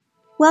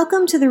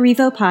Welcome to the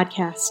Revo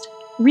Podcast.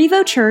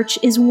 Revo Church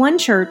is one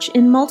church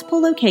in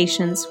multiple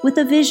locations with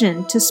a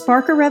vision to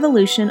spark a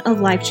revolution of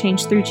life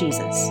change through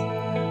Jesus.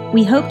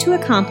 We hope to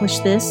accomplish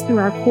this through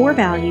our core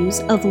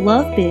values of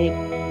love big,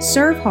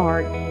 serve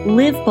hard,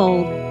 live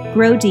bold,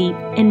 grow deep,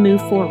 and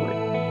move forward.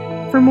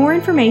 For more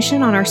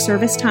information on our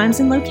service times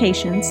and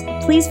locations,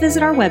 please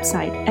visit our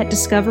website at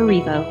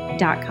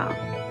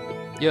discoverrevo.com.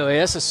 Yo, hey,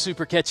 that's a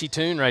super catchy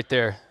tune right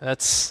there.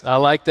 I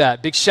like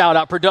that. Big shout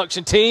out,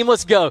 production team.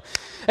 Let's go.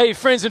 Hey,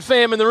 friends and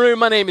fam in the room,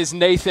 my name is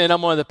Nathan.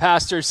 I'm one of the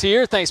pastors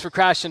here. Thanks for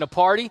crashing a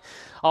party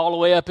all the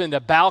way up in the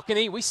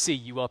balcony. We see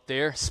you up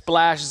there.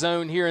 Splash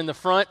zone here in the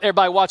front.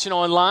 Everybody watching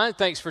online,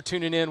 thanks for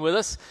tuning in with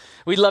us.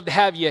 We'd love to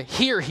have you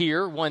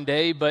here one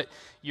day, but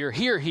you're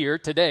here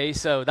today,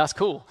 so that's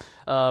cool.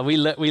 We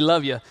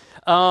love you.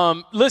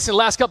 Listen,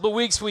 last couple of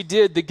weeks we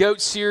did the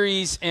GOAT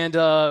series, and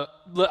I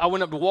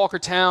went up to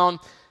Walkertown.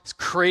 It's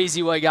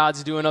crazy what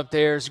God's doing up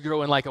there. It's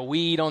growing like a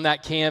weed on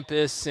that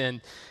campus, and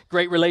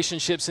great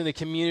relationships in the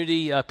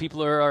community.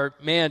 People are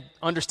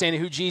understanding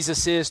who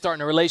Jesus is,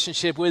 starting a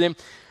relationship with him.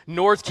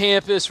 North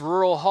Campus,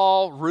 Rural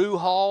Hall, Rue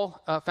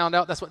Hall, found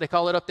out that's what they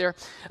call it up there.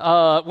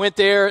 Went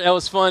there. That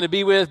was fun to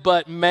be with,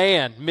 but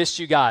man, missed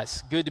you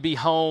guys. Good to be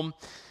home,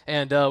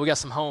 and we got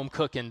some home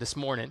cooking this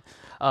morning.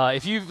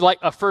 If you've like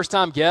a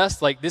first-time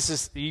guest,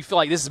 you feel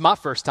like this is my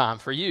first time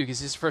for you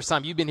because this is the first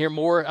time you've been here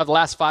more of the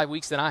last 5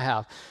 weeks than I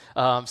have.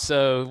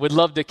 So would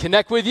love to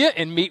connect with you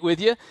and meet with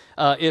you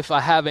if I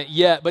haven't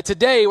yet. But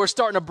today we're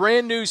starting a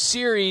brand new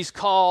series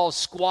called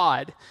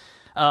Squad.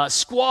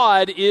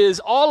 Squad is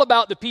all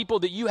about the people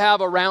that you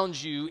have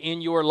around you in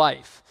your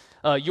life.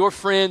 Your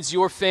friends,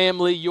 your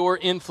family, your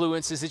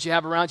influences that you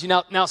have around you.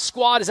 Now,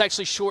 squad is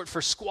actually short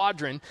for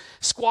squadron.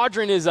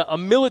 Squadron is a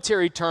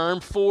military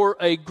term for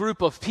a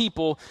group of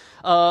people,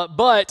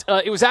 but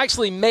it was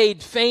actually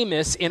made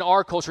famous in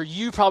our culture.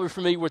 You're probably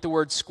familiar with the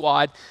word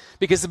squad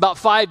because about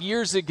 5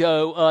 years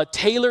ago,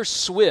 Taylor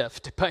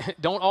Swift,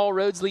 don't all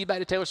roads lead back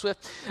to Taylor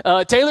Swift?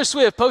 Taylor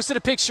Swift posted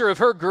a picture of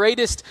her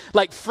greatest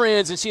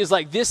friends, and she was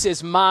like, "This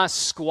is my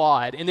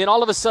squad." And then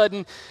all of a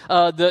sudden,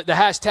 the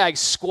hashtag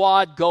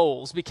squad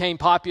goals became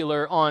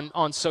popular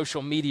on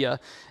social media.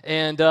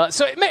 And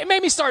so it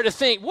made me start to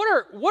think, what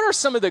are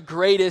some of the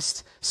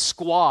greatest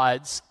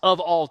squads of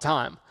all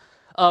time?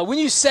 When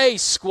you say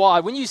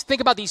squad, when you think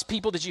about these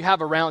people that you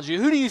have around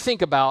you, who do you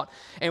think about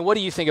and what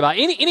do you think about?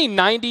 Any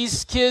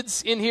 90s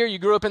kids in here? You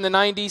grew up in the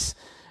 90s?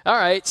 All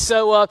right,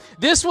 so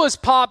this was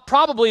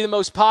probably the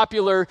most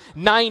popular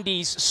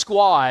 90s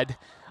squad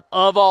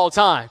of all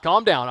time.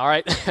 Calm down, all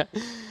right?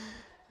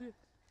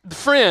 The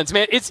Friends,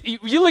 man,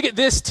 you look at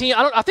this team.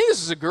 I think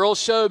this is a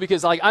girls' show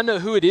because I know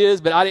who it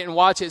is, but I didn't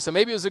watch it, so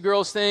maybe it was a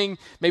girls' thing.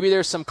 Maybe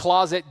there's some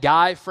closet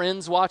guy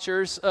Friends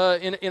watchers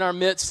in our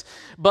midst.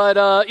 But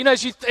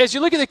as you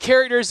look at the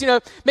characters,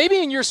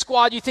 maybe in your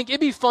squad you think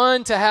it'd be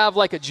fun to have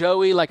like a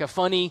Joey, like a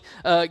funny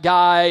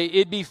guy.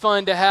 It'd be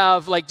fun to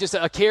have just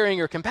a caring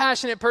or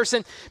compassionate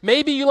person.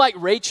 Maybe you like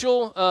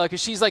Rachel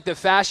because she's like the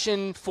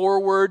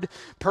fashion-forward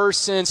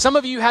person. Some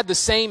of you had the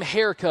same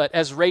haircut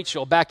as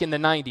Rachel back in the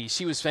 90s.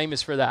 She was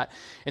famous for that.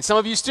 And some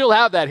of you still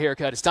have that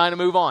haircut. It's time to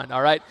move on,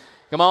 all right?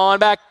 Come on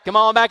back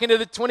into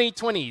the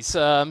 2020s.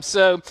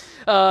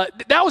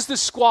 That was the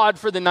squad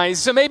for the 90s.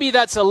 So maybe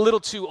that's a little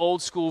too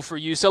old school for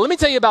you. So let me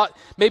tell you about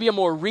maybe a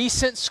more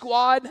recent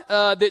squad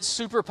that's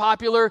super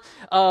popular,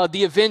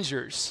 the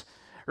Avengers.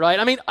 Right?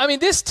 I mean,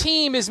 this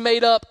team is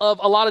made up of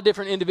a lot of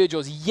different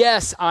individuals.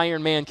 Yes,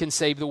 Iron Man can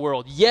save the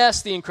world.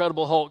 Yes, the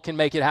Incredible Hulk can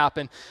make it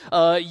happen.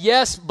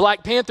 Yes,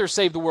 Black Panther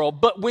saved the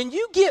world. But when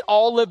you get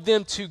all of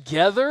them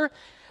together,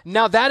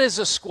 now that is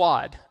a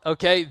squad,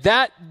 okay?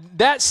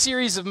 That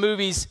series of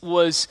movies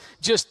was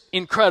just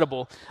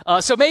incredible.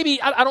 So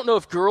maybe, I don't know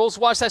if girls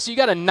watch that. So you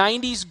got a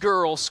 90s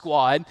girl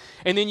squad,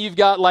 and then you've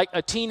got like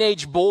a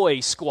teenage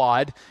boy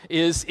squad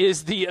is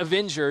the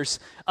Avengers.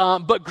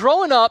 But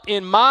growing up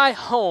in my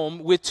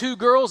home with two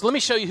girls, let me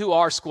show you who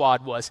our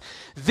squad was.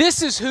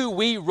 This is who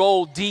we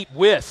roll deep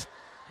with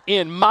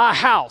in my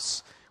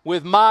house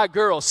with my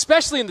girls,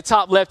 especially in the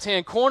top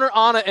left-hand corner,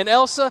 Anna and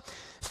Elsa.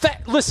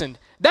 Listen,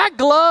 that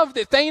glove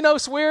that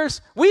Thanos wears,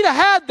 we'd have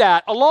had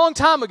that a long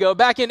time ago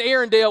back in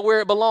Arendelle where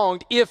it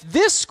belonged if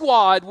this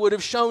squad would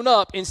have shown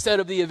up instead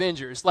of the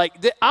Avengers.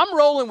 I'm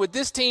rolling with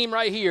this team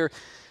right here.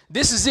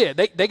 This is it.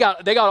 They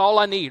got all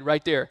I need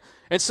right there.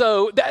 And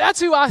so that's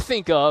who I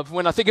think of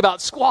when I think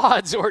about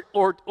squads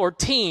or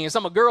teams.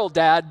 I'm a girl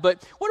dad,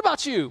 but what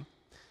about you?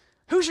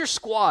 Who's your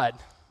squad?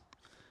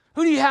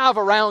 Who do you have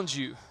around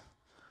you?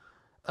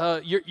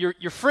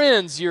 Your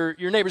friends, your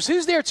neighbors.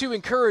 Who's there to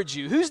encourage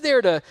you? Who's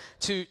there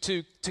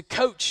to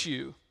coach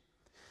you?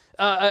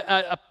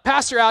 A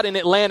pastor out in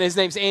Atlanta, his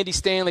name's Andy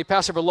Stanley,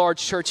 pastor of a large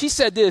church. He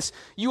said this: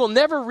 "You will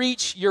never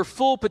reach your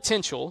full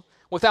potential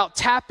without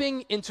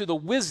tapping into the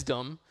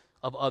wisdom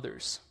of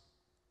others."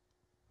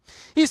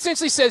 He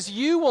essentially says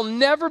you will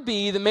never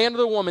be the man or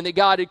the woman that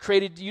God had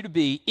created you to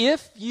be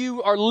if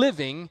you are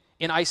living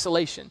in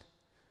isolation.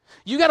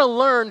 You got to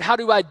learn how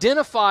to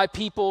identify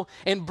people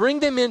and bring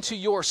them into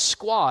your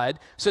squad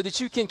so that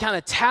you can kind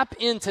of tap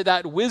into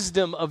that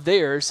wisdom of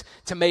theirs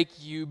to make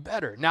you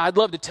better. Now, I'd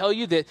love to tell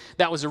you that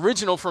that was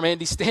original from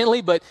Andy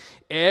Stanley, but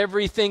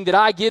everything that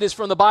I get is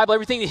from the Bible.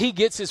 Everything that he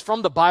gets is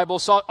from the Bible.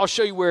 So I'll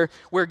show you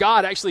where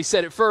God actually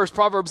said it first.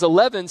 Proverbs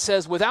 11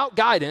 says, without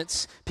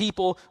guidance,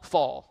 people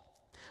fall.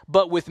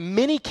 But with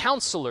many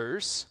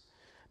counselors,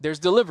 there's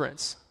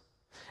deliverance.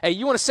 Hey,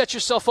 you want to set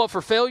yourself up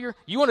for failure?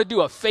 You want to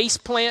do a face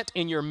plant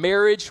in your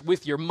marriage,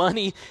 with your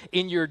money,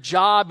 in your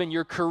job, in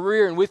your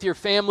career, and with your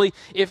family?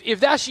 If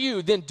that's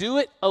you, then do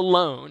it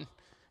alone.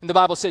 And the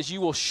Bible says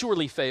you will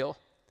surely fail.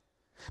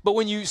 But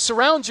when you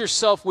surround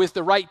yourself with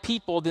the right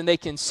people, then they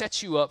can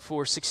set you up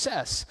for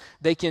success.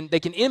 They can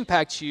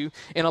impact you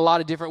in a lot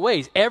of different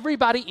ways.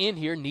 Everybody in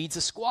here needs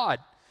a squad.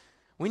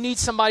 We need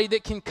somebody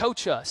that can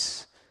coach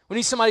us. We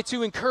need somebody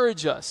to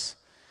encourage us.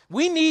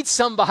 We need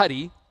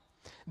somebody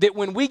that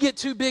when we get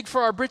too big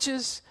for our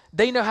britches,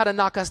 they know how to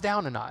knock us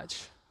down a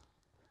notch.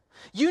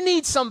 You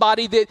need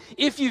somebody that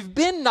if you've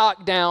been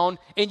knocked down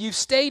and you've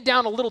stayed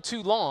down a little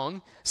too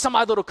long,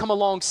 somebody that'll come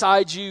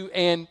alongside you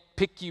and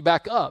pick you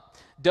back up,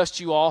 dust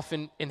you off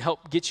and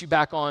help get you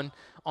back on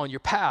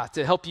your path,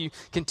 to help you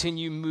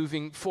continue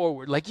moving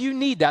forward. Like, you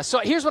need that. So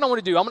here's what I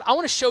want to do. I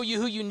want to show you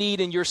who you need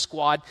in your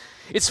squad.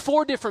 It's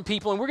 4 different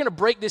people, and we're going to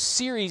break this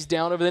series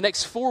down over the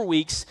next 4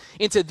 weeks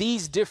into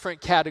these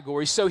different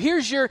categories. So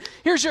here's your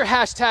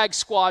hashtag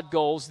squad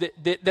goals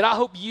that I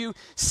hope you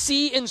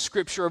see in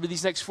Scripture over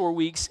these next 4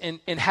 weeks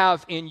and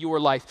have in your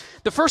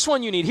life. The first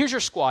one you need, here's your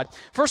squad.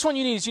 First one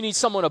you need is you need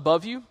someone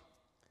above you,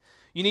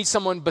 you need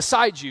someone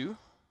beside you,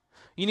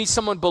 you need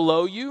someone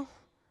below you,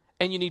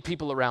 and you need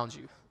people around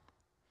you.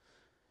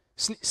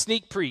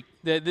 Sneak peek.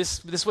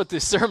 This is what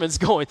this sermon's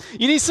going.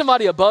 You need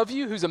somebody above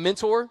you who's a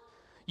mentor.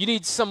 You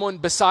need someone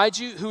beside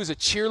you who's a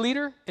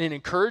cheerleader and an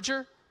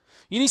encourager.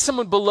 You need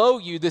someone below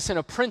you that's an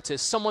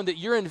apprentice, someone that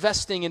you're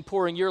investing and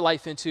pouring your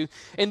life into.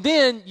 And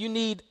then you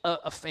need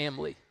a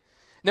family.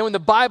 Now, in the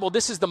Bible,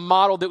 this is the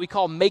model that we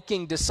call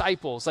making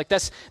disciples. Like,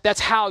 that's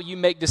how you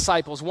make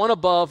disciples. One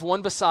above,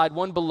 one beside,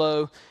 one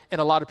below,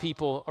 and a lot of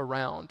people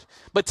around.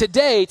 But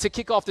today, to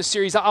kick off the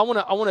series, I want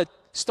to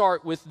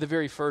start with the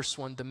very first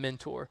one, the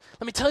mentor.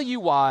 Let me tell you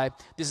why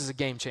this is a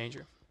game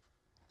changer.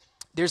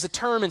 There's a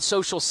term in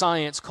social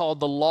science called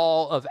the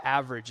law of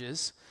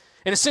averages.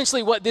 And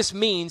essentially what this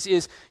means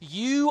is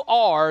you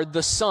are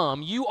the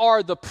sum, you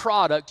are the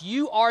product,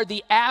 you are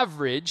the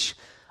average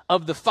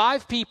of the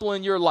 5 people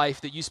in your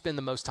life that you spend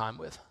the most time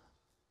with.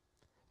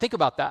 Think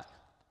about that.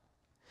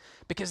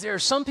 Because there are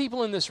some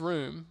people in this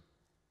room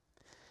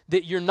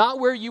that you're not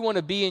where you want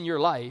to be in your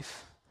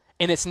life,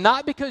 and it's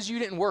not because you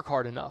didn't work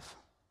hard enough.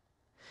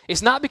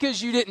 It's not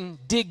because you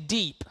didn't dig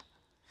deep.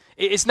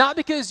 It's not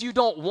because you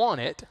don't want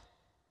it.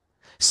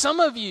 Some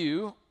of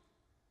you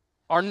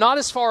are not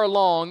as far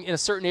along in a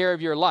certain area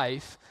of your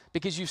life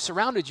because you've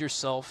surrounded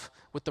yourself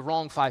with the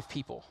wrong 5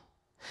 people.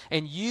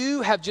 And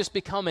you have just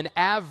become an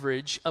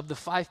average of the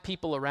 5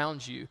 people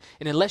around you.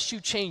 And unless you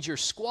change your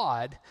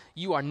squad,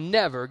 you are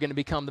never going to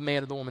become the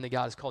man or the woman that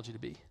God has called you to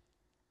be.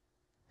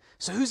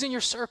 So who's in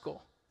your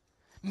circle?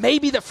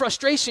 Maybe the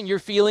frustration you're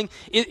feeling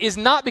is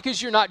not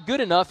because you're not good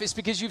enough. It's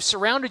because you've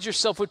surrounded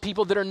yourself with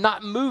people that are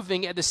not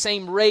moving at the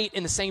same rate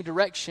in the same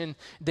direction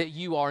that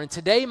you are. And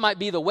today might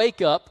be the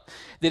wake up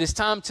that it's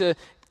time to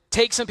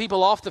take some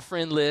people off the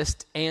friend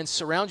list and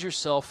surround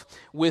yourself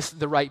with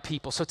the right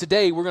people. So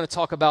today we're going to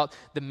talk about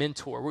the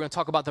mentor. We're going to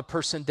talk about the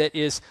person that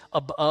is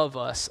above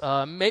us.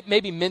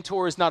 Maybe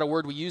mentor is not a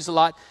word we use a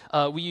lot.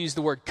 We use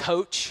the word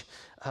coach.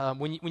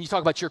 When you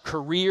talk about your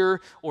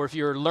career, or if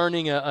you're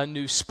learning a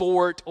new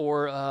sport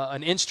or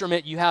an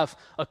instrument, you have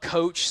a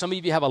coach. Some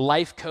of you have a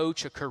life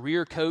coach, a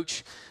career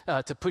coach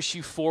to push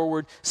you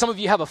forward. Some of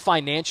you have a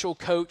financial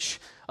coach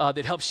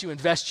that helps you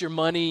invest your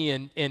money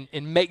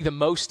and make the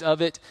most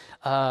of it.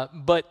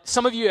 But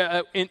some of you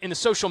in the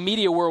social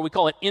media world, we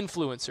call it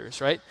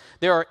influencers, right?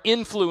 There are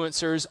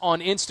influencers on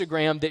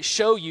Instagram that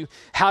show you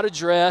how to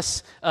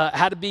dress,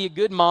 how to be a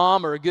good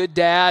mom or a good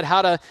dad,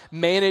 how to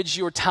manage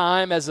your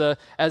time as an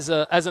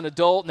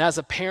adult and as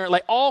a parent,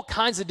 like all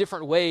kinds of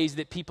different ways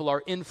that people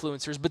are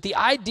influencers. But the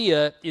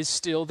idea is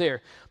still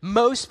there.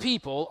 Most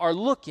people are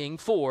looking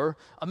for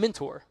a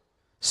mentor,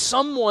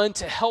 someone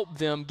to help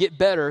them get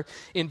better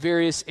in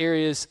various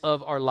areas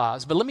of our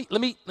lives. But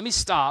let me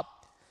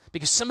stop,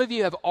 because some of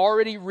you have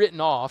already written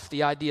off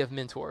the idea of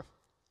mentor.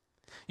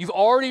 You've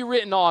already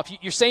written off.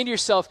 You're saying to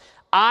yourself,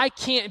 I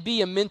can't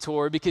be a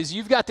mentor, because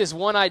you've got this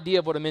one idea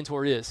of what a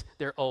mentor is.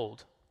 They're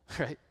old,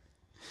 right?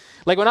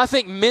 Like when I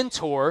think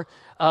mentor,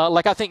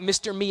 like I think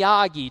Mr.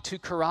 Miyagi to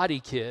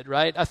Karate Kid,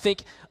 right? I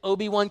think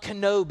Obi-Wan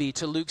Kenobi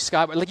to Luke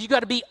Skywalker. Like, you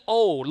got to be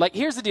old. Like,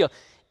 here's the deal.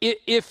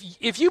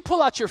 If you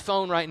pull out your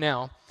phone right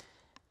now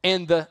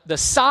and the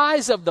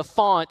size of the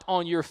font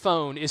on your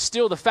phone is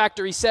still the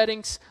factory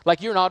settings,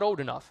 like, you're not old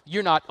enough.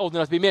 You're not old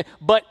enough to be a man.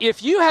 But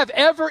if you have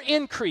ever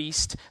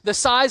increased the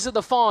size of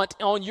the font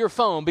on your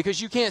phone because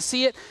you can't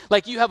see it,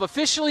 like, you have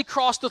officially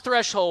crossed the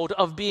threshold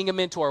of being a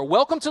mentor.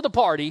 Welcome to the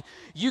party.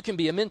 You can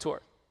be a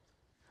mentor.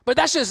 But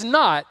that's just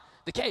not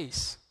the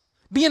case.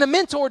 Being a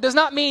mentor does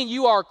not mean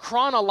you are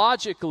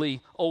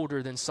chronologically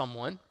older than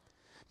someone.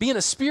 Being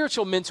a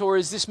spiritual mentor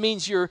this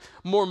means you're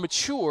more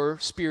mature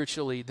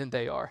spiritually than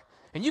they are.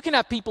 And you can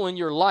have people in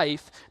your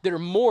life that are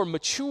more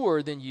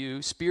mature than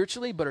you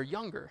spiritually, but are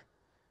younger.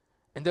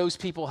 And those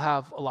people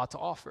have a lot to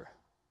offer.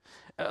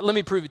 Let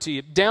me prove it to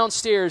you.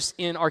 Downstairs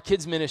in our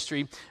kids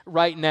ministry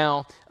right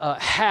now,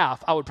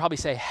 I would probably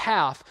say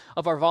half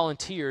of our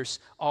volunteers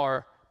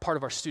are part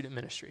of our student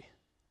ministry.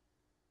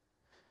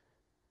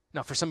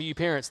 Now, for some of you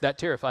parents, that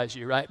terrifies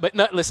you, right? But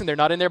listen, they're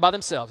not in there by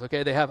themselves,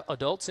 okay? They have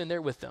adults in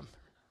there with them.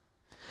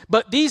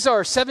 But these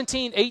are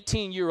 17,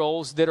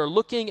 18-year-olds that are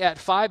looking at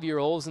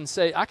 5-year-olds and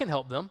say, I can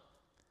help them.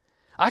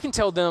 I can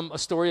tell them a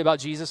story about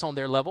Jesus on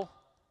their level.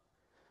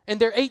 And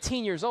they're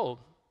 18 years old.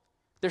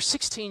 They're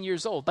 16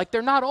 years old. Like,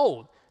 they're not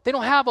old. They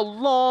don't have a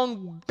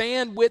long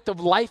bandwidth of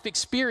life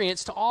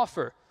experience to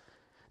offer.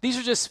 These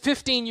are just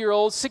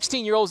 15-year-olds,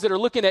 16-year-olds that are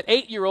looking at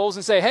 8-year-olds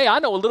and say, hey, I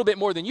know a little bit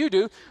more than you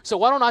do, so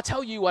why don't I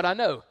tell you what I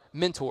know?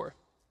 Mentor.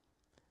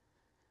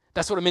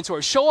 That's what a mentor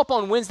is. Show up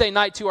on Wednesday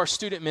night to our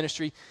student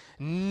ministry.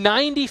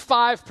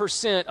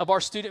 95% of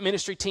our student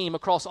ministry team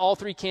across all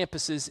 3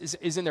 campuses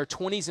is in their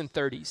 20s and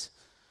 30s.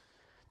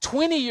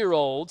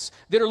 20-year-olds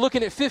that are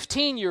looking at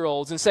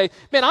 15-year-olds and say,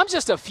 man, I'm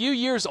just a few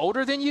years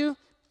older than you,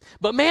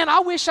 but man,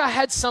 I wish I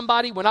had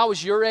somebody when I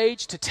was your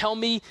age to tell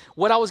me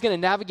what I was going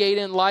to navigate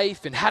in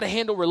life and how to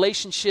handle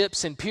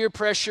relationships and peer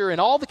pressure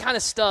and all the kind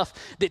of stuff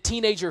that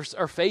teenagers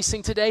are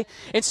facing today.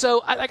 And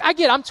so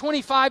I'm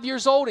 25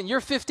 years old and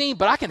you're 15,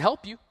 but I can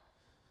help you.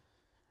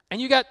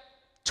 And you got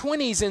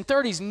 20s and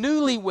 30s,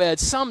 newlyweds,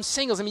 some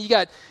singles. I mean, you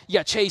got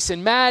Chase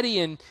and Maddie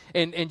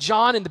and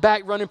John in the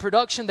back running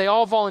production. They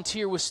all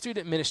volunteer with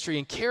student ministry.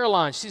 And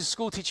Caroline, she's a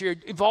school teacher,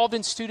 involved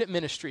in student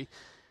ministry.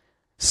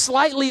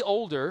 Slightly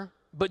older,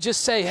 but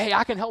just say, hey,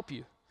 I can help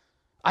you.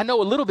 I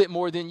know a little bit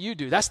more than you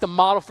do. That's the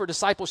model for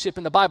discipleship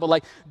in the Bible.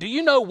 Like, do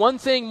you know one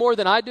thing more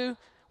than I do?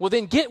 Well,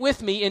 then get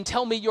with me and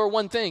tell me your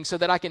one thing so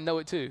that I can know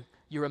it too.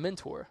 You're a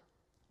mentor.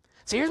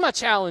 So here's my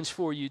challenge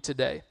for you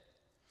today.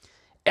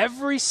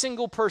 Every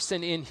single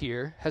person in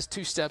here has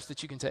 2 steps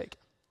that you can take.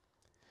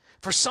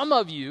 For some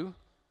of you,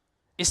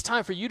 it's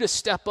time for you to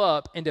step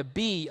up and to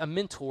be a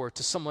mentor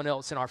to someone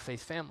else in our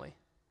faith family.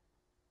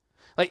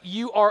 Like,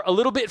 you are a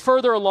little bit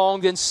further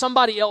along than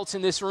somebody else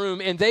in this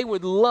room, and they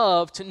would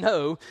love to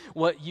know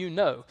what you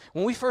know.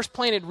 When we first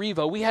planted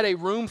Revo, we had a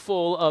room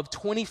full of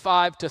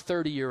 25 to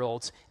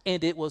 30-year-olds,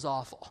 and it was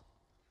awful.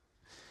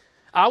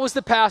 I was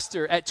the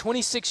pastor at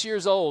 26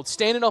 years old,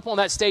 standing up on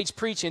that stage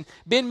preaching,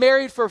 been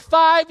married for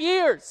 5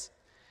 years,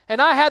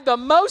 and I had the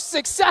most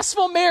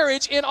successful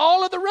marriage in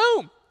all of the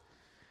room.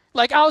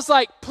 Like, I was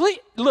like, please,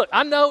 look,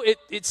 I know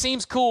it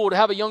seems cool to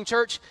have a young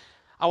church.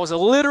 I was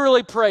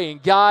literally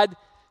praying, God,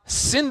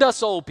 send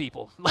us old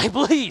people. Like,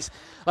 please,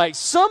 like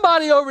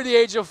somebody over the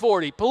age of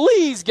 40,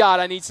 please,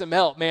 God, I need some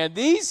help, man.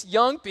 These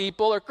young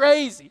people are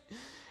crazy,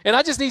 and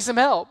I just need some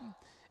help.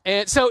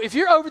 And so if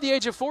you're over the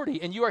age of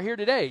 40 and you are here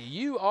today,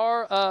 you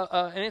are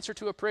an answer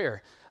to a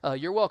prayer.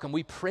 You're welcome.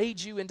 We prayed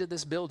you into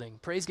this building.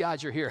 Praise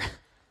God you're here.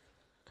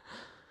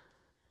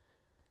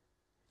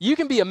 You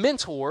can be a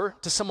mentor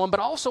to someone,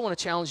 but I also want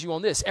to challenge you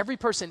on this. Every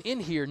person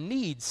in here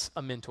needs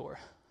a mentor.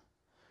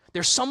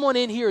 There's someone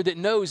in here that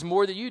knows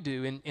more than you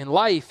do in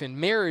life, in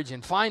marriage,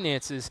 in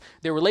finances,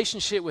 their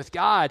relationship with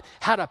God,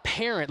 how to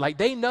parent. Like,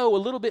 they know a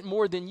little bit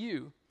more than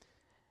you.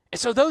 And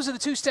so those are the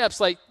 2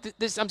 steps. Like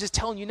this, I'm just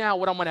telling you now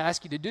what I'm going to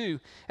ask you to do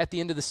at the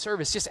end of the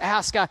service. Just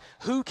ask God,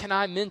 who can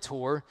I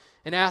mentor?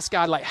 And ask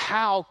God, like,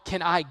 how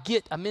can I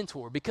get a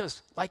mentor?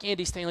 Because like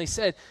Andy Stanley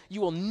said,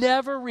 you will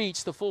never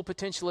reach the full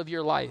potential of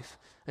your life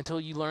until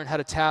you learn how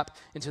to tap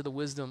into the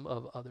wisdom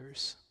of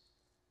others.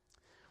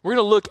 We're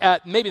going to look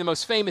at maybe the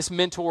most famous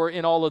mentor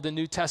in all of the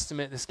New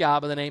Testament, this guy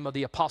by the name of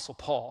the Apostle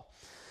Paul.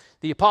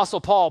 The Apostle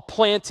Paul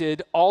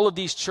planted all of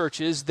these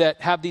churches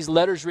that have these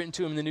letters written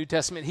to him in the New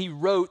Testament. He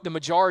wrote the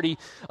majority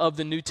of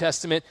the New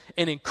Testament,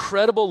 an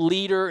incredible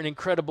leader, an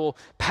incredible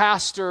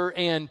pastor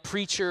and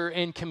preacher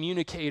and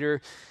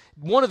communicator,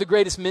 one of the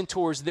greatest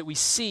mentors that we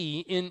see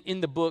in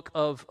the book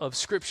of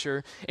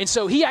Scripture. And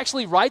so he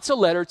actually writes a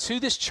letter to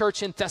this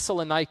church in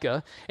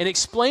Thessalonica and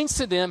explains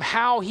to them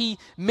how he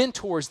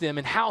mentors them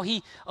and how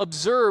he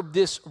observed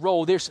this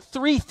role. There's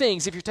 3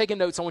 things. If you're taking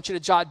notes, I want you to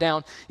jot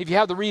down. If you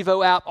have the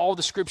Revo app, all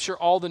the Scripture,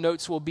 all the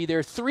notes will be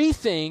there. 3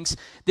 things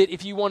that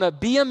if you want to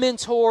be a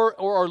mentor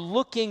or are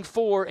looking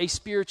for a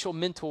spiritual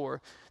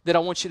mentor, that I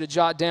want you to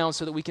jot down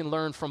so that we can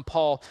learn from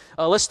Paul.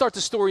 Let's start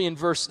the story in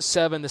verse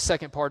 7, the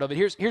second part of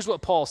it. Here's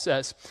what Paul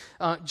says.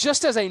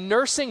 Just as a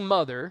nursing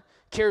mother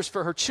cares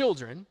for her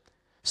children,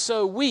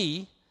 so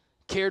we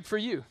cared for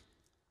you.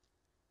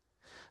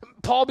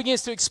 Paul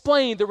begins to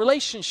explain the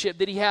relationship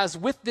that he has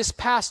with this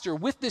pastor,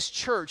 with this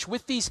church,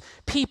 with these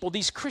people,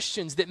 these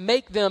Christians that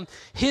make them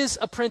his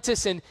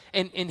apprentice, and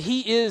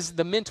he is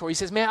the mentor. He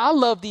says, man, I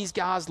love these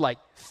guys like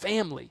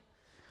family.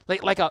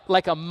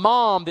 Like a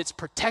mom that's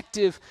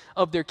protective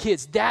of their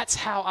kids. That's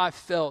how I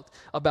felt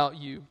about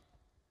you.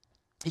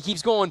 He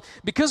keeps going,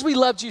 because we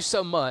loved you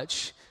so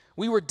much,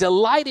 we were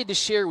delighted to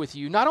share with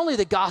you not only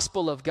the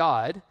gospel of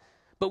God,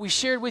 but we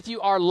shared with you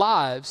our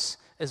lives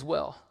as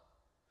well.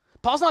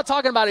 Paul's not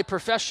talking about a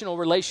professional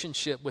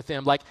relationship with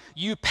them, like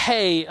you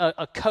pay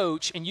a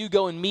coach and you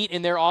go and meet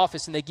in their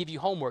office and they give you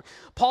homework.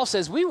 Paul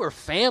says, we were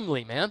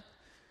family, man.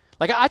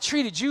 Like I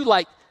treated you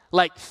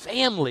like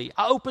family.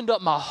 I opened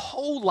up my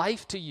whole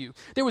life to you.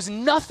 There was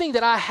nothing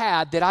that I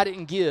had that I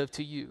didn't give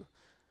to you.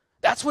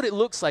 That's what it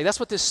looks like. That's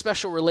what this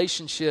special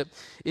relationship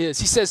is.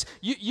 He says,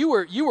 you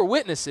were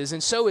witnesses,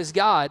 and so is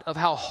God, of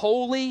how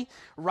holy,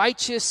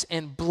 righteous,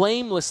 and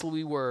blameless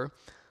we were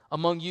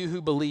among you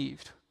who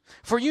believed.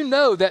 For you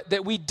know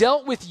that we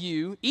dealt with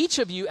you, each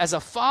of you, as a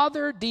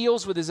father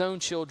deals with his own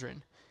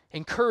children,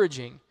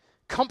 encouraging,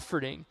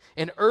 comforting,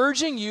 and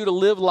urging you to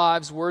live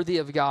lives worthy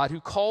of God,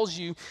 who calls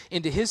you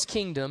into his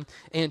kingdom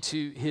and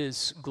to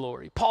his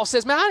glory. Paul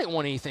says, man, I didn't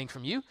want anything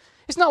from you.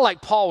 It's not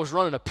like Paul was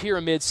running a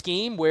pyramid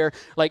scheme where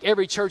like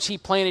every church he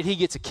planted, he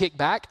gets a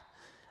kickback.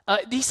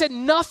 He said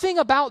nothing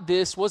about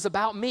this was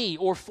about me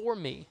or for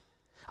me.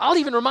 I'll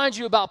even remind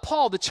you about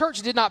Paul. The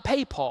church did not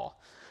pay Paul.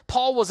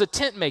 Paul was a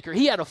tent maker.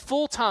 He had a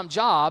full-time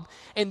job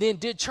and then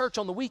did church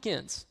on the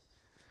weekends.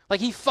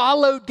 Like he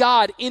followed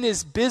God in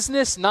his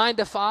business 9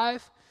 to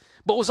 5,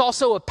 but was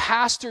also a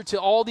pastor to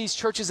all these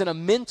churches and a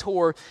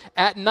mentor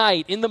at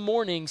night, in the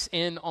mornings,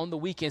 and on the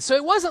weekends. So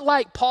it wasn't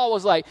like Paul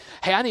was like,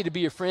 hey, I need to be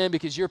your friend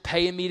because you're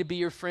paying me to be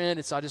your friend,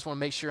 and so I just want to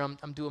make sure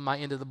I'm doing my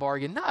end of the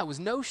bargain. No, it was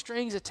no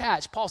strings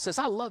attached. Paul says,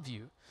 I love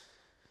you.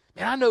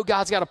 And I know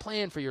God's got a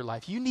plan for your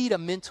life. You need a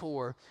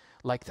mentor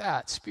like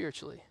that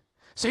spiritually.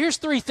 So here's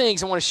 3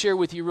 things I want to share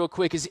with you real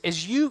quick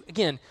as you,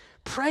 again,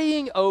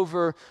 praying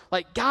over,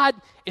 like, God,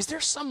 is there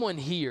someone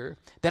here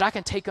that I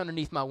can take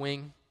underneath my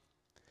wing?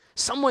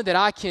 Someone that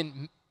I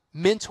can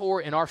mentor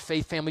in our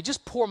faith family,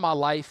 just pour my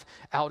life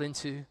out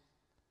into.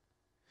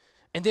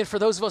 And then for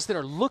those of us that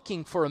are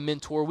looking for a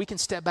mentor, we can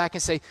step back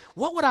and say,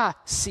 what would I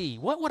see?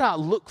 What would I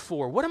look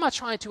for? What am I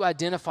trying to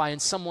identify in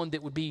someone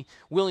that would be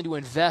willing to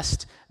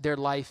invest their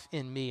life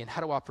in me? And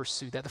how do I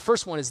pursue that? The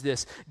first one is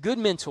this: good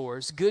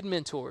mentors,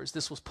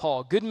 this was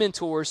Paul, good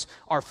mentors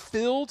are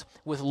filled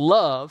with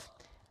love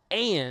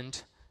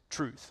and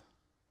truth.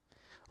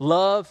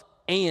 Love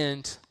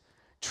and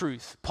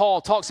truth.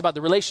 Paul talks about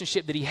the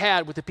relationship that he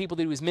had with the people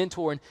that he was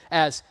mentoring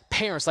as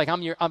parents. Like I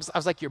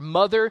was like your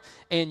mother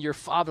and your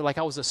father. Like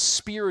I was a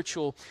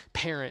spiritual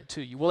parent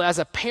to you. Well, as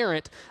a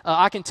parent,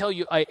 I can tell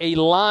you a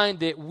line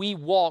that we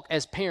walk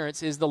as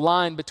parents is the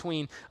line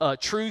between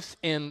truth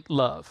and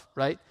love,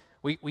 right?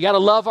 We got to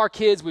love our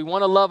kids. We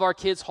want to love our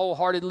kids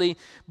wholeheartedly,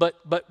 but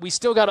we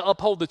still got to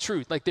uphold the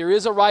truth. Like there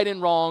is a right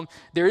and wrong.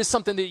 There is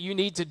something that you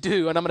need to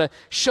do, and I'm going to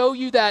show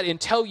you that and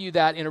tell you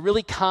that in a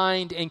really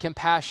kind and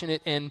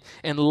compassionate and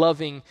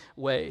loving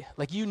way.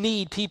 Like you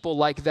need people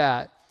like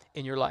that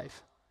in your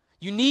life.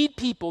 You need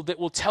people that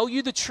will tell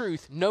you the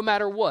truth no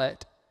matter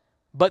what,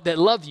 but that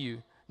love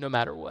you no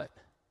matter what.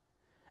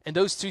 And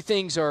those 2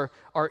 things are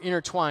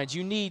intertwined.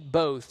 You need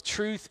both,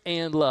 truth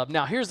and love.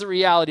 Now, here's the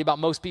reality about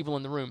most people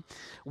in the room.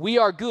 We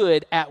are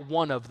good at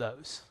one of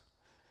those,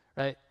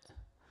 right?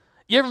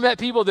 You ever met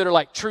people that are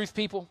like truth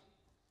people?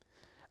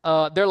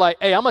 They're like,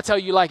 hey, I'm going to tell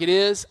you like it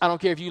is. I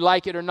don't care if you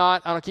like it or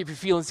not. I don't care if your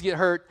feelings get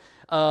hurt.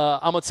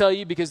 I'm going to tell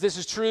you because this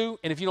is true,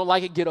 and if you don't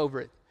like it, get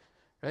over it,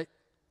 right?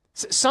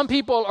 Some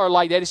people are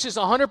like that. It's just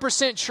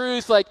 100%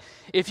 truth. Like,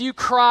 if you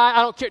cry,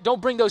 I don't care. Don't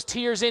bring those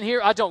tears in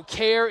here. I don't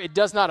care. It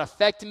does not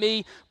affect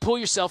me. Pull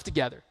yourself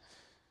together.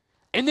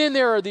 And then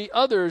there are the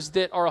others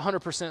that are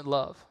 100%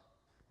 love.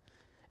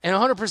 And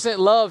 100%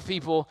 love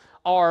people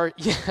are,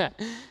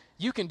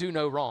 you can do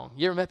no wrong.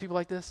 You ever met people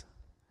like this?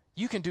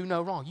 You can do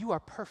no wrong. You are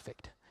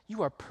perfect.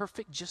 You are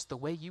perfect just the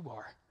way you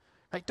are.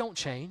 Like, don't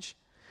change.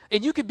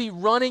 And you could be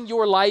running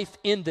your life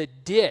in the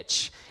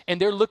ditch,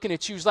 and they're looking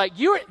at you like,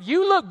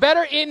 you look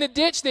better in the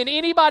ditch than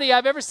anybody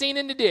I've ever seen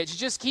in the ditch.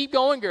 Just keep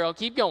going, girl,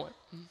 keep going.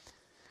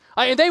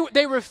 And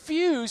they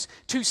refuse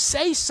to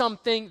say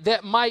something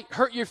that might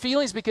hurt your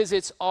feelings because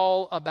it's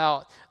all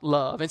about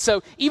love. And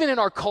so even in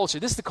our culture,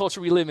 this is the culture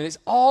we live in, it's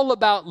all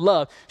about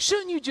love.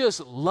 Shouldn't you just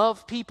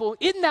love people?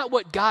 Isn't that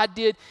what God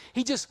did?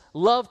 He just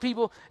loved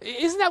people.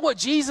 Isn't that what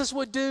Jesus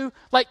would do?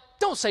 Like,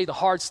 don't say the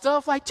hard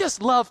stuff. Like,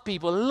 just love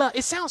people.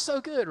 It sounds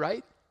so good,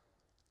 right?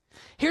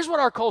 Here's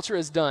what our culture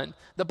has done.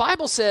 The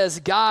Bible says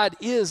God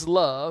is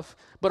love,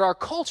 but our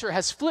culture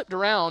has flipped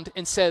around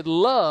and said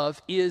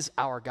love is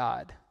our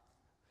God.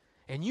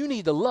 And you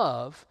need to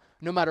love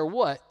no matter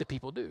what the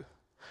people do.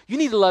 You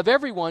need to love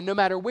everyone no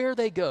matter where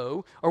they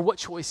go or what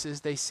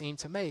choices they seem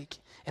to make.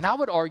 And I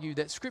would argue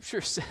that Scripture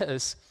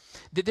says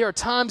that there are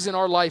times in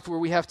our life where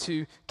we have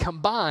to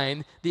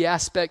combine the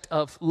aspect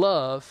of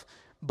love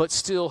but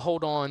still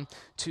hold on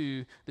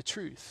to the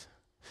truth.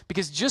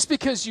 Because just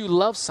because you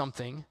love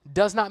something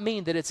does not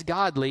mean that it's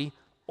godly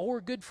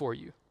or good for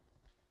you.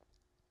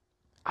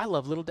 I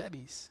love Little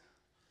Debbie's.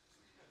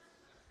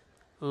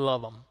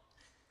 Love them.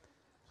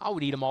 I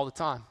would eat them all the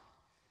time.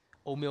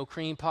 Oatmeal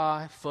cream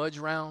pie, fudge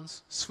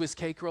rounds, Swiss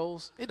cake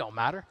rolls. It don't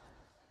matter.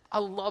 I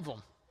love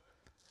them.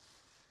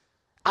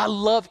 I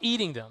love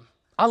eating them.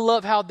 I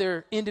love how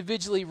they're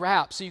individually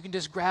wrapped so you can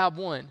just grab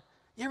one.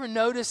 You ever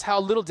notice how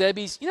Little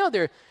Debbie's,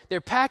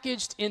 they're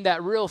packaged in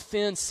that real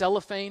thin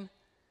cellophane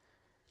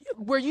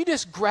where you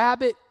just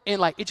grab it and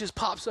like it just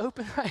pops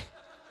open, right?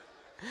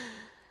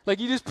 Like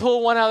you just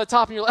pull one out of the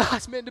top and you're like, oh,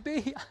 it's meant to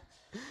be.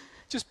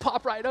 Just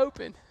pop right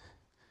open.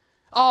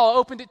 Oh, I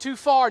opened it too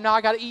far. Now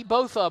I got to eat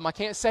both of them. I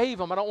can't save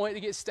them. I don't want it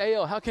to get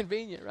stale. How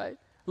convenient, right?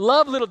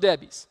 Love Little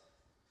Debbie's.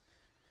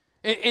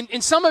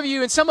 And some of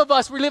you and some of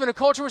us, we live in a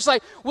culture where it's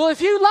like, well,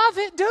 if you love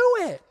it, do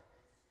it.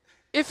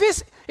 If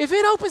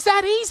it opens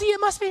that easy, it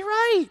must be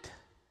right.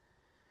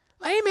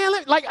 Hey, man,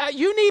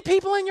 you need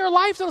people in your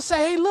life that'll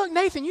say, hey, look,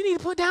 Nathan, you need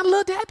to put down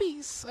Little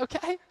Debbie's,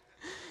 okay?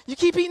 You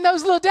keep eating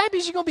those Little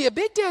Debbie's, you're going to be a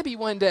Big Debbie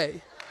one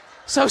day.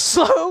 So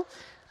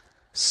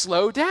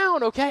slow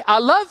down, okay? I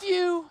love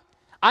you.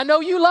 I know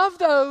you love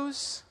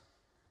those.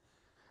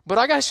 But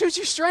I got to shoot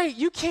you straight.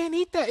 You can't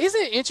eat that.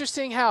 Isn't it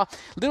interesting how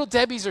Little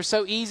Debbie's are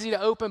so easy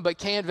to open, but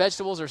canned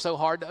vegetables are so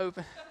hard to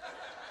open?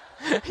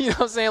 You know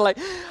what I'm saying? Like,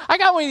 I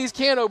got one of these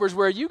can openers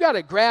where you got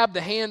to grab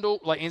the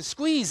handle and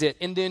squeeze it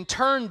and then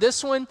turn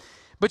this one,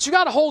 but you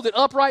got to hold it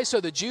upright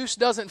so the juice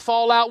doesn't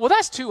fall out. Well,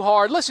 that's too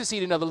hard. Let's just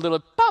eat another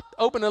little,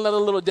 open another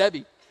Little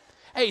Debbie.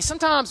 Hey,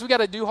 sometimes we got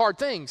to do hard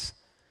things.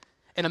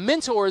 And a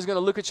mentor is going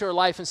to look at your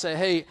life and say,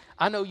 hey,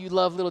 I know you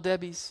love Little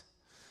Debbie's,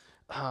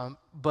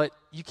 but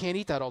you can't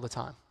eat that all the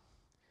time.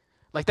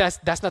 Like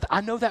that's not,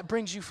 I know that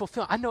brings you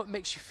fulfillment. I know it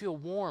makes you feel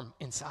warm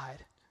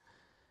inside.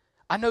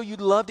 I know you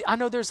loved it. I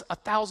know there's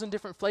 1,000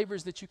 different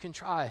flavors that you can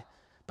try.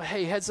 But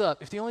hey, heads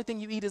up, if the only thing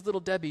you eat is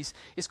Little Debbie's,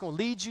 it's going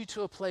to lead you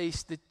to a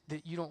place that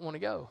you don't want to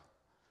go.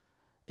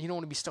 You don't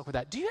want to be stuck with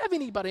that. Do you have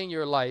anybody in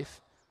your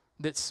life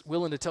that's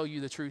willing to tell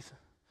you the truth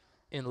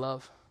in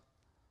love?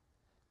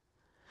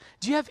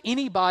 Do you have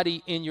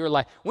anybody in your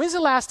life? When's the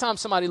last time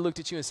somebody looked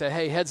at you and said,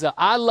 hey, heads up,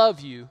 I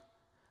love you,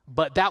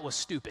 but that was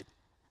stupid?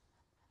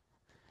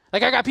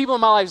 Like I got people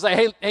in my life who's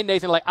like, hey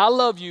Nathan, like I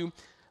love you,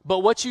 but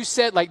what you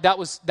said, like that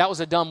was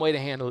a dumb way to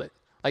handle it.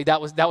 Like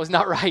that was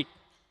not right.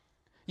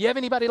 You have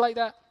anybody like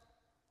that?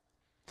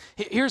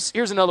 Here's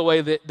another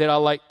way that I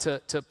like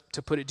to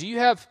put it. Do you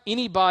have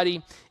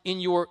anybody in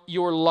your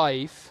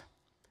life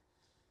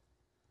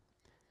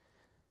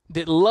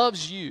that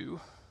loves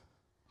you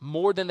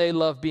more than they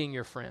love being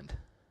your friend?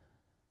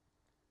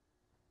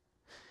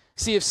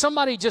 See, if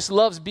somebody just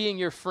loves being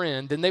your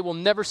friend, then they will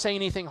never say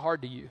anything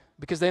hard to you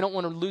because they don't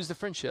want to lose the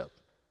friendship.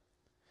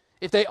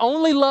 If they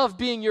only love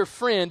being your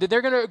friend, then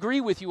they're going to agree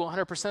with you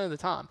 100% of the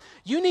time.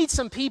 You need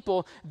some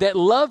people that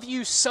love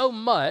you so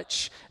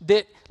much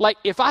that, like,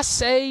 if I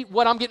say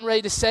what I'm getting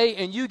ready to say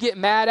and you get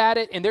mad at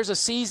it and there's a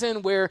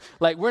season where,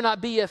 like, we're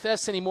not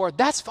BFFs anymore,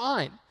 that's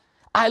fine.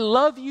 I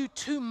love you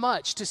too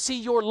much to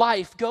see your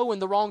life go in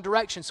the wrong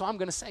direction, so I'm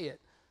going to say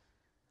it.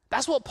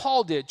 That's what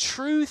Paul did,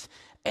 truth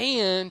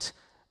and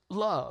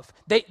love.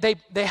 They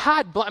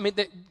hide,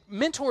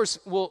 mentors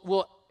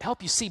will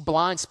help you see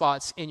blind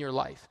spots in your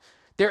life.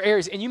 There are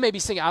areas, and you may be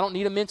saying, I don't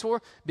need a mentor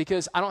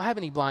because I don't have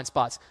any blind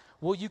spots.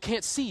 Well, you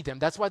can't see them.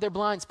 That's why they're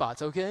blind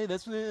spots, okay?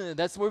 That's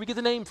where we get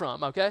the name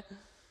from, okay?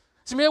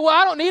 So, well,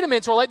 I don't need a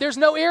mentor. Like, there's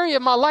no area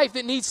of my life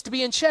that needs to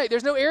be in check.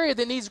 There's no area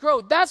that needs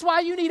growth. That's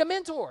why you need a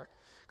mentor,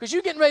 because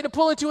you're getting ready to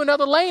pull into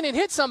another lane and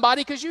hit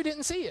somebody because you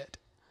didn't see it.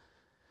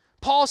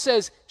 Paul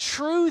says,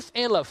 truth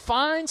and love.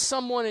 Find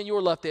someone in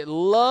your life that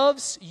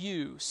loves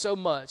you so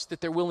much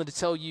that they're willing to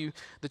tell you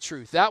the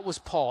truth. That was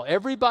Paul.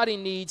 Everybody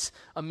needs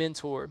a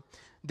mentor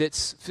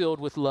that's filled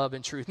with love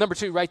and truth. Number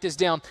 2, write this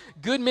down.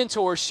 Good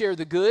mentors share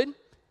the good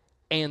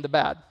and the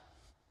bad.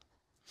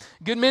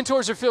 Good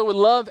mentors are filled with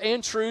love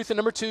and truth. And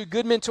number 2,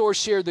 good mentors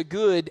share the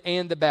good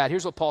and the bad.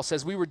 Here's what Paul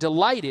says. We were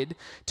delighted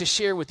to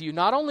share with you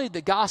not only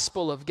the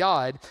gospel of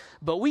God,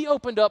 but we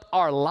opened up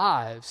our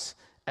lives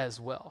as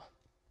well.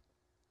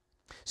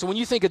 So when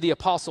you think of the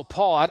Apostle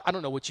Paul, I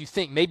don't know what you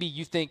think. Maybe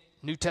you think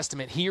New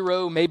Testament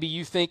hero. Maybe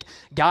you think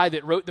guy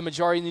that wrote the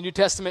majority of the New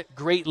Testament,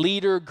 great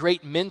leader,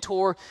 great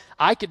mentor.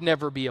 I could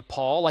never be a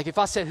Paul. Like if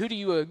I said, who do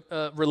you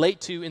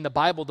relate to in the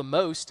Bible the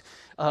most?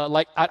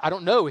 I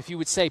don't know if you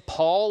would say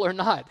Paul or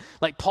not.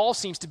 Like Paul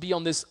seems to be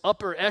on this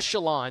upper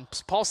echelon.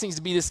 Paul seems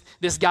to be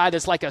this guy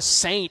that's like a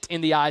saint in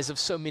the eyes of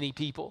so many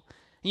people.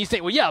 And you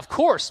think, well, yeah, of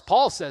course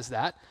Paul says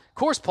that. Of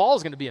course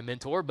Paul's going to be a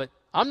mentor, but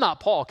I'm not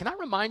Paul. Can I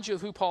remind you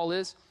of who Paul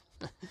is?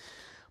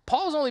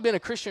 Paul's only been a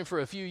Christian for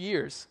a few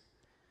years.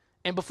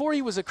 And before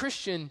he was a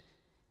Christian,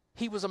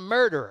 he was a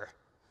murderer.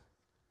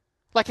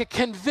 Like a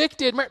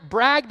convicted,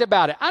 bragged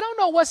about it. I don't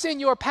know what's in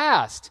your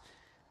past,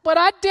 but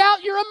I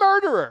doubt you're a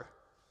murderer.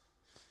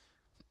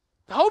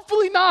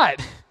 Hopefully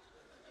not.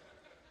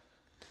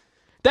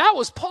 That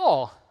was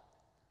Paul.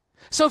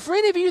 So for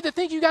any of you that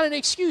think you got an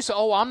excuse,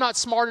 oh, I'm not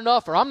smart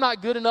enough, or I'm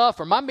not good enough,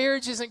 or my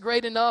marriage isn't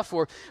great enough,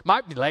 or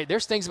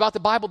there's things about the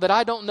Bible that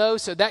I don't know,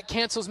 so that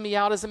cancels me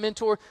out as a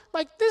mentor.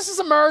 Like, this is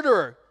a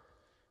murderer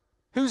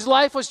whose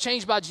life was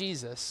changed by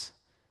Jesus.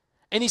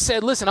 And he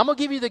said, listen, I'm going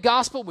to give you the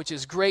gospel, which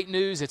is great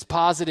news. It's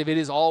positive. It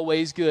is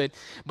always good.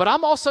 But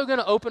I'm also going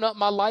to open up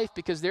my life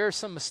because there are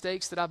some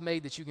mistakes that I've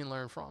made that you can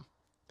learn from.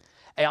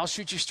 Hey, I'll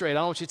shoot you straight. I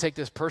don't want you to take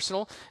this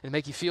personal and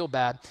make you feel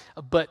bad.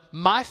 But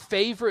my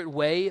favorite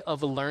way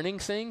of learning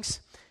things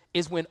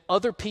is when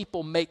other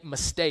people make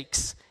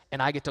mistakes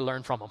and I get to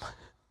learn from them.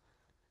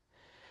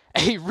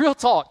 Hey, real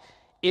talk,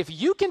 if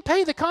you can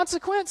pay the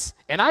consequence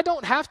and I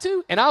don't have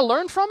to and I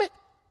learn from it,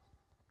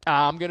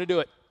 I'm going to do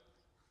it.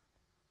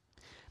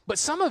 But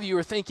some of you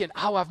are thinking,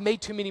 oh, I've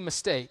made too many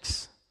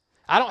mistakes.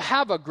 I don't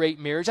have a great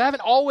marriage. I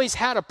haven't always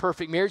had a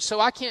perfect marriage, so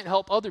I can't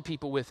help other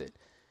people with it.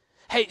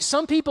 Hey,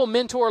 some people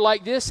mentor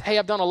like this. Hey,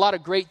 I've done a lot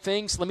of great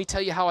things. Let me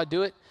tell you how I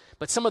do it.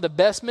 But some of the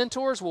best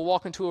mentors will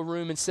walk into a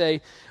room and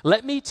say,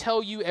 let me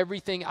tell you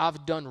everything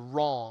I've done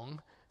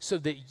wrong so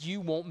that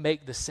you won't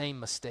make the same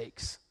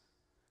mistakes.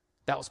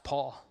 That was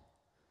Paul.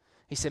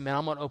 He said, man,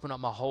 I'm going to open up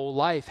my whole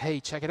life. Hey,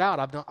 check it out.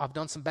 I've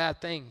done some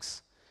bad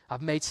things.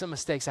 I've made some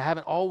mistakes. I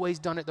haven't always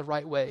done it the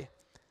right way.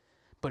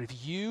 But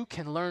if you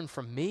can learn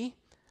from me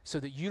so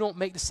that you don't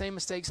make the same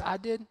mistakes I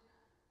did,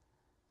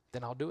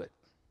 then I'll do it.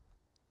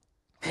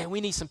 Man,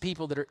 we need some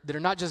people that are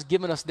not just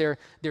giving us their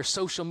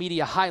social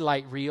media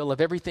highlight reel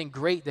of everything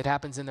great that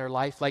happens in their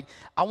life. Like,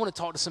 I want to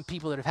talk to some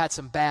people that have had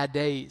some bad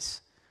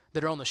days,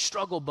 that are on the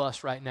struggle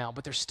bus right now,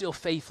 but they're still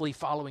faithfully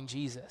following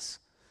Jesus.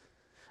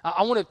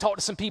 I want to talk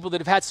to some people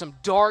that have had some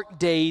dark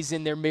days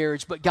in their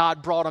marriage, but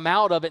God brought them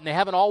out of it, and they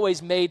haven't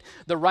always made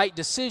the right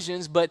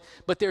decisions, but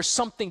there's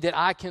something that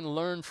I can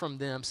learn from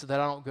them so that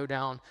I don't go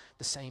down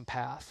the same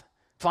path.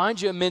 Find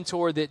you a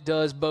mentor that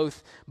does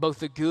both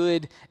the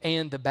good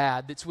and the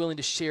bad, that's willing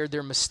to share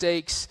their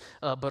mistakes,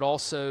 but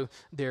also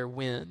their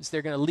wins.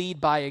 They're going to lead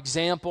by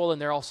example,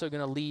 and they're also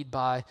going to lead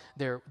by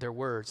their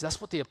words. That's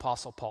what the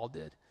Apostle Paul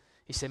did.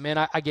 He said,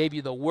 man, I gave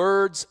you the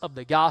words of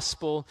the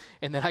gospel,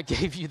 and then I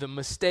gave you the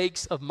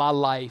mistakes of my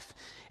life,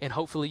 and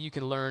hopefully you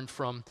can learn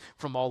from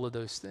all of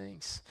those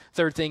things.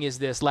 Third thing is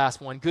this,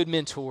 last one. Good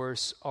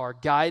mentors are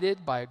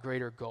guided by a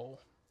greater goal.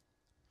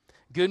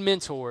 Good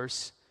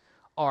mentors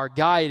are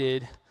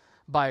guided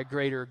by a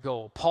greater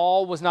goal.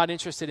 Paul was not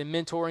interested in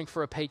mentoring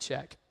for a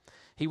paycheck.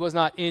 He was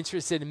not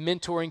interested in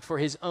mentoring for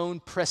his own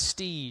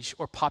prestige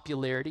or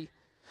popularity.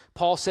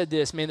 Paul said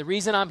this, man, the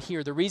reason I'm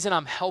here, the reason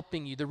I'm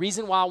helping you, the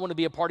reason why I want to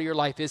be a part of your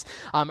life is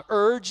I'm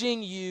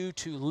urging you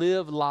to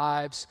live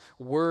lives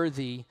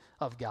worthy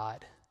of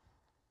God.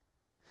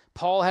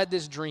 Paul had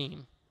this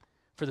dream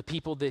for the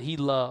people that he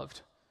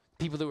loved,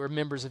 people that were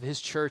members of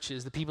his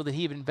churches, the people that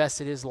he had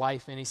invested his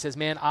life in. He says,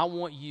 man, I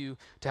want you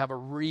to have a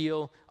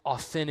real,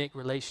 authentic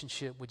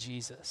relationship with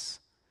Jesus.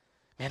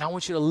 Man, I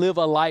want you to live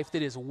a life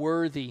that is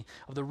worthy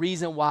of the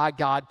reason why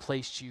God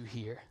placed you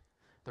here.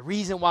 The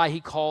reason why he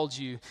called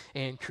you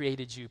and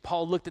created you.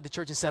 Paul looked at the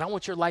church and said, I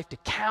want your life to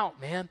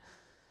count, man.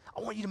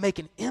 I want you to make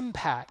an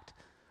impact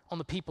on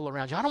the people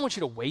around you. I don't want you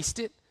to waste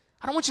it.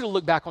 I don't want you to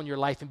look back on your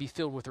life and be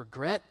filled with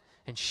regret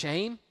and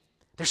shame.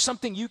 There's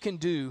something you can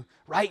do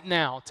right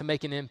now to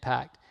make an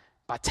impact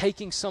by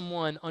taking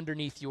someone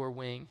underneath your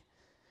wing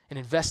and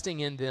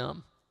investing in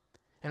them,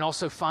 and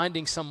also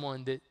finding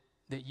someone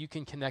that you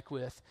can connect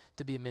with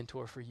to be a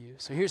mentor for you.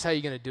 So here's how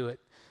you're going to do it.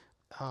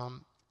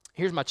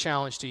 Here's my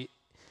challenge to you.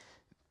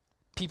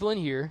 People in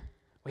here,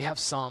 we have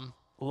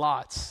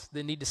lots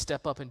that need to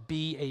step up and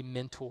be a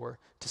mentor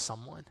to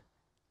someone.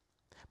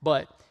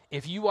 But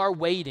if you are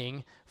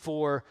waiting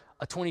for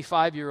a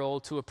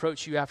 25-year-old to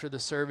approach you after the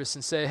service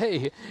and say,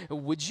 hey,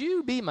 would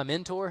you be my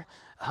mentor?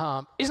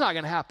 It's not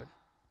going to happen.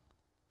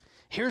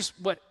 Here's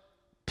what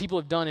people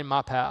have done in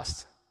my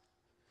past.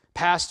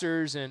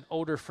 Pastors and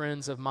older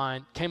friends of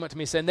mine came up to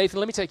me and said, Nathan,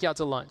 let me take you out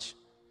to lunch.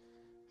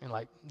 And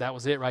like, that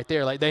was it right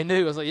there. Like, they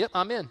knew. I was like, yep,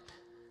 I'm in.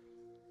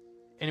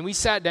 And we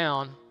sat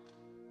down,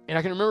 and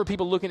I can remember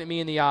people looking at me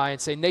in the eye and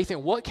saying,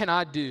 Nathan, what can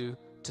I do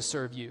to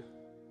serve you?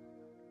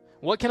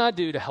 What can I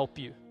do to help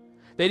you?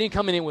 They didn't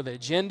come in with an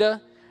agenda.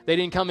 They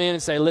didn't come in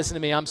and say, listen to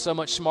me, I'm so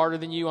much smarter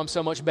than you. I'm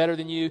so much better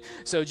than you.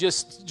 So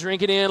just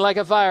drink it in like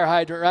a fire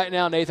hydrant right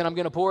now, Nathan. I'm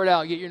going to pour it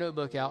out. Get your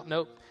notebook out.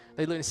 Nope.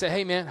 They look and say,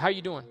 hey, man, how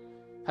you doing?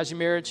 How's your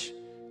marriage?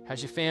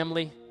 How's your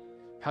family?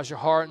 How's your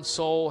heart and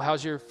soul?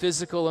 How's your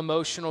physical,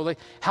 emotional?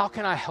 How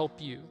can I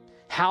help you?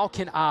 How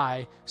can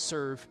I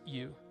serve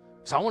you?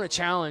 So I want to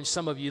challenge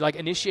some of you,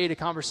 initiate a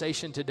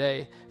conversation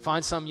today.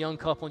 Find some young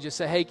couple and just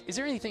say, hey, is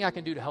there anything I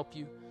can do to help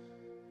you?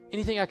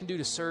 Anything I can do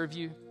to serve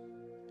you?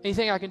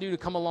 Anything I can do to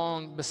come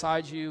along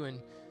beside you and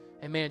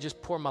man,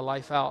 just pour my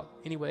life out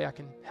any way I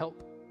can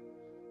help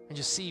and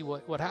just see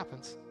what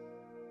happens.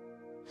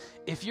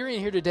 If you're in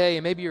here today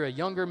and maybe you're a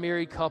younger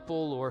married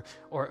couple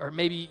or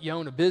maybe you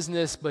own a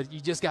business but you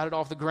just got it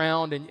off the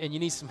ground and you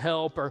need some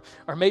help or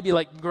maybe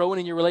growing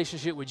in your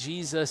relationship with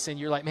Jesus and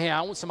you're like, man,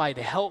 I want somebody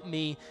to help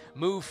me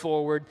move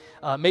forward.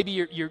 Maybe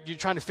you're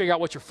trying to figure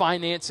out what your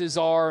finances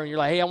are and you're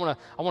like, hey, I want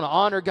to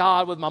honor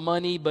God with my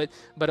money but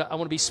I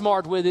want to be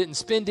smart with it and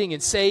spending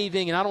and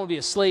saving and I don't want to be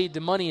a slave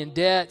to money and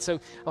debt. So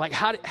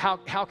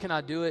how can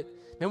I do it?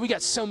 Man, we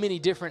got so many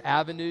different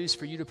avenues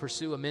for you to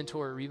pursue a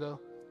mentor at Revo.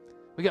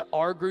 We got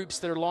our groups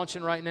that are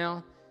launching right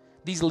now.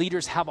 These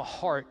leaders have a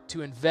heart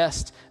to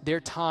invest their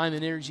time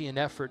and energy and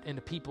effort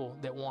into people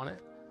that want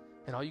it.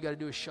 And all you got to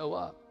do is show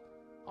up.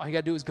 All you got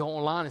to do is go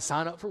online and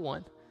sign up for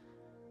one.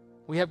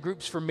 We have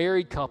groups for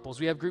married couples.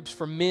 We have groups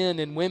for men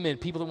and women,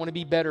 people that want to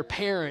be better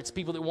parents,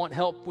 people that want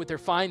help with their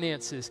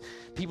finances,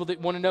 people that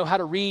want to know how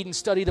to read and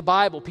study the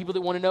Bible, people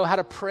that want to know how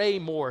to pray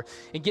more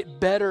and get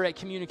better at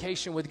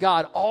communication with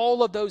God.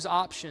 All of those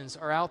options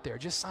are out there.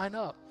 Just sign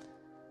up.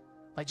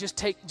 Like, just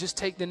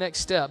take the next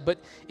step. But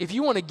if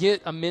you want to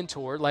get a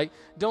mentor, like,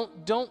 don't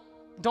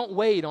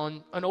wait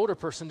on an older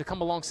person to come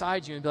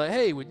alongside you and be like,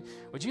 hey,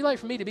 would you like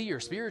for me to be your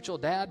spiritual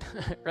dad?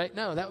 Right?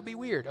 No, that would be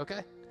weird,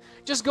 okay?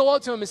 Just go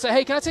up to him and say,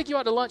 hey, can I take you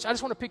out to lunch? I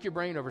just want to pick your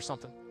brain over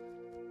something.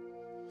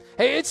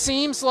 Hey, it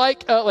seems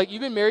like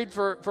you've been married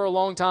for a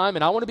long time,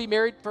 and I want to be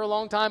married for a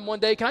long time one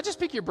day. Can I just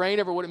pick your brain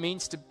over what it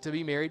means to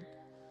be married?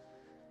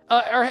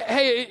 Or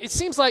hey, it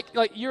seems like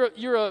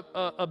you're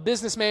a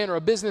businessman or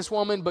a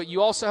businesswoman, but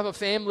you also have a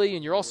family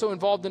and you're also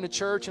involved in a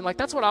church, and like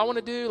that's what I want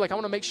to do. Like I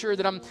want to make sure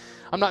that I'm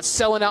not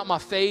selling out my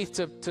faith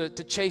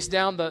to chase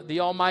down the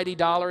almighty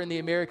dollar and the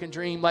American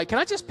dream. Like, can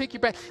I just pick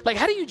your brain? Like,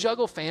 how do you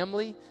juggle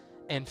family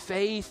and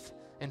faith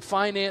and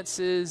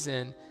finances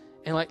and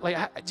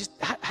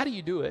how do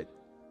you do it?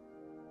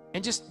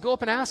 And just go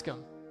up and ask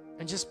them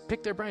and just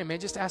pick their brain, man.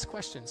 Just ask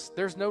questions.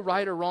 There's no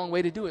right or wrong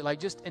way to do it. Like,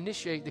 just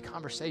initiate the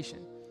conversation.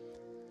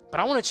 But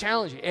I want to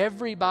challenge you.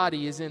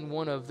 Everybody is in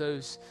one of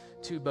those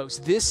two boats.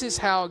 This is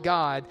how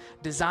God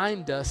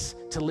designed us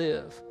to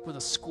live, with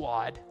a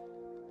squad,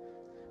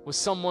 with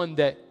someone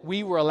that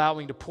we were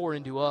allowing to pour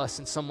into us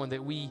and someone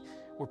that we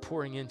were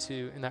pouring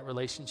into in that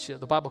relationship.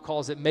 The Bible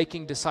calls it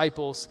making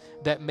disciples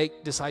that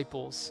make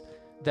disciples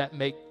that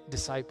make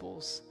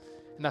disciples.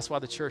 And that's why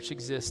the church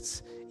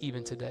exists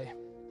even today.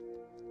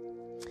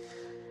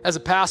 As a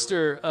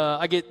pastor,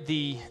 I get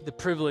the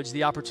privilege,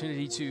 the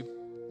opportunity to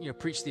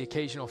preach the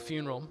occasional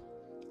funeral.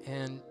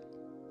 And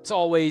it's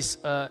always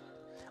a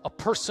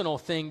personal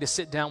thing to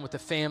sit down with the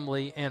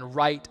family and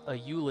write a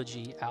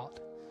eulogy out,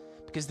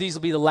 because these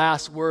will be the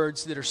last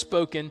words that are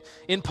spoken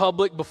in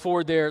public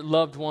before their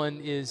loved one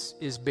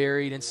is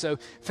buried. And so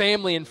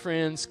family and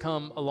friends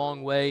come a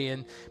long way,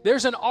 and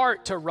there's an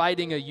art to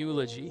writing a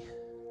eulogy.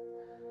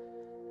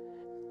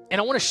 And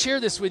I want to share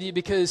this with you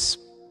because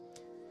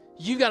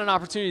you've got an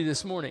opportunity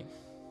this morning.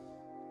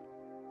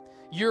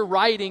 You're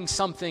writing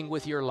something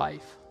with your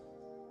life.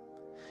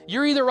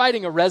 You're either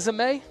writing a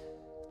resume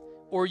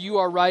or you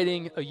are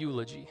writing a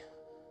eulogy.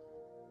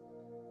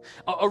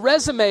 A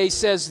resume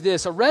says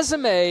this: a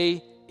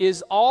resume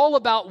is all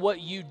about what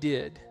you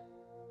did,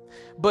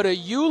 but a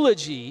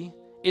eulogy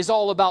is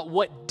all about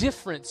what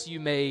difference you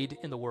made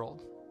in the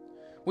world.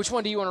 Which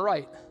one do you want to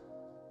write?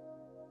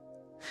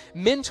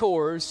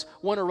 Mentors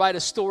want to write a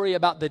story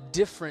about the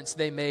difference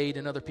they made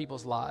in other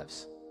people's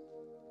lives,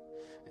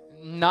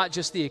 not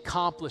just the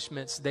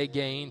accomplishments they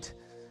gained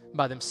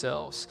by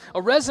themselves.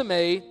 A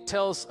resume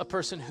tells a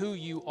person who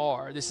you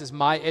are. This is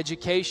my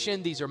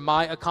education. These are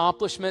my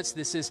accomplishments.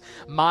 This is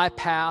my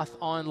path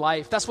on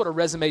life. That's what a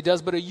resume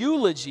does. But a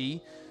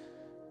eulogy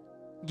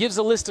gives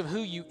a list of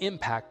who you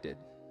impacted.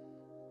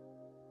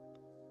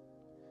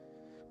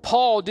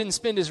 Paul didn't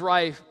spend his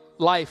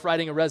life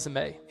writing a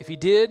resume. If he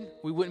did,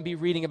 we wouldn't be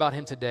reading about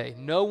him today.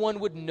 No one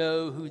would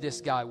know who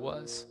this guy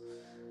was.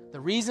 The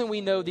reason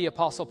we know the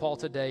Apostle Paul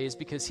today is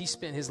because he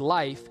spent his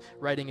life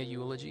writing a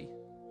eulogy.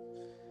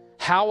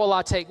 How will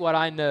I take what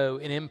I know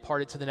and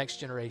impart it to the next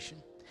generation?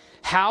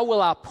 How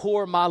will I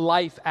pour my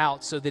life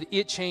out so that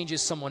it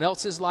changes someone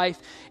else's life?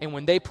 And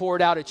when they pour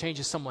it out, it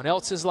changes someone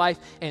else's life.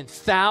 And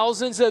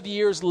thousands of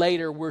years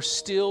later, we're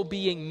still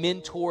being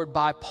mentored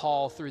by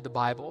Paul through the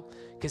Bible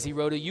because he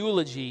wrote a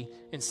eulogy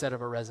instead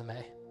of a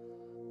resume.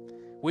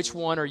 Which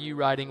one are you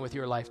writing with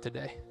your life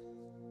today?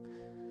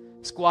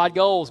 Squad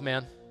goals,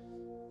 man.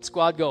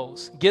 Squad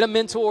goals. Get a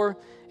mentor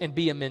and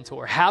be a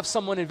mentor. Have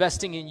someone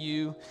investing in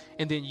you,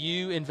 and then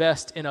you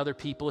invest in other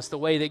people. It's the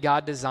way that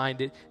God designed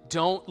it.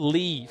 Don't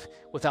leave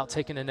without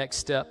taking the next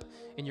step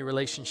in your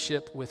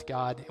relationship with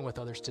God and with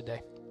others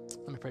today.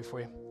 Let me pray for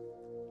you.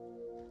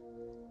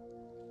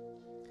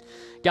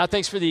 God,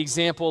 thanks for the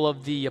example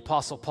of the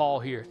Apostle Paul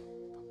here.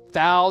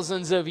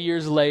 Thousands of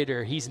years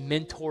later, he's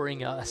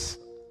mentoring us.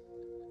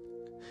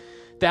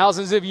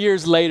 Thousands of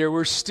years later,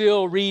 we're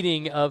still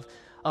reading of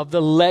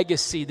the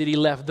legacy that he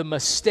left, the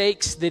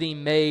mistakes that he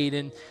made,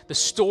 and the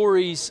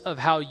stories of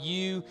how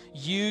you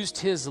used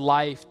his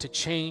life to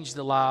change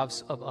the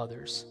lives of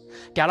others.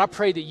 God, I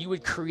pray that you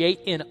would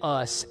create in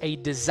us a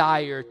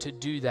desire to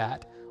do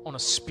that on a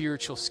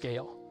spiritual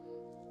scale.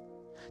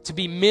 To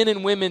be men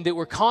and women that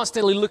were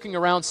constantly looking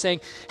around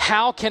saying,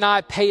 how can I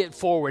pay it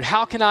forward?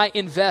 How can I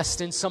invest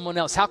in someone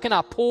else? How can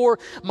I pour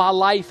my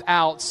life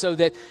out so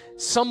that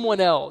someone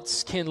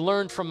else can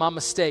learn from my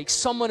mistakes?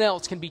 Someone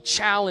else can be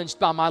challenged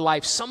by my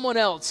life. Someone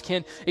else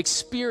can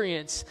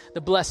experience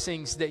the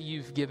blessings that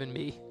you've given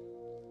me.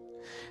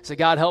 So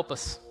God, help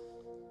us.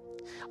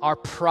 Our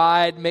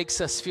pride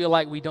makes us feel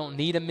like we don't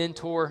need a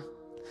mentor.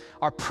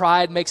 Our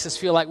pride makes us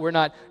feel like we're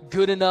not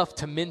good enough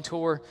to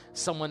mentor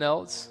someone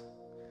else.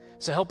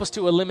 So help us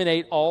to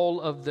eliminate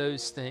all of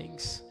those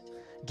things.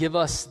 Give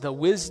us the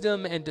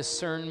wisdom and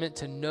discernment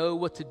to know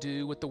what to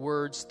do with the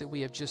words that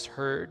we have just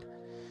heard.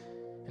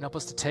 And help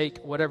us to take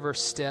whatever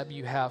step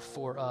you have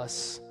for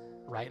us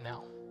right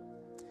now.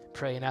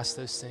 Pray and ask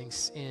those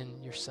things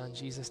in your Son,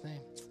 Jesus'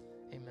 name.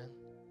 Amen.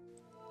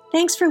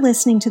 Thanks for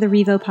listening to the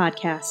Revo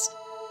podcast.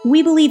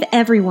 We believe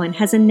everyone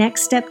has a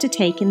next step to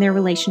take in their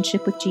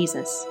relationship with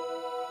Jesus.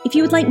 If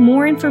you would like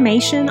more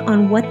information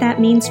on what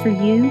that means for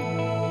you,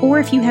 or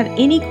if you have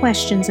any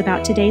questions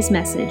about today's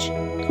message,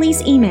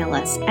 please email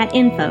us at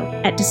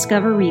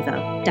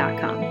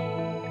info@discoverrevo.com.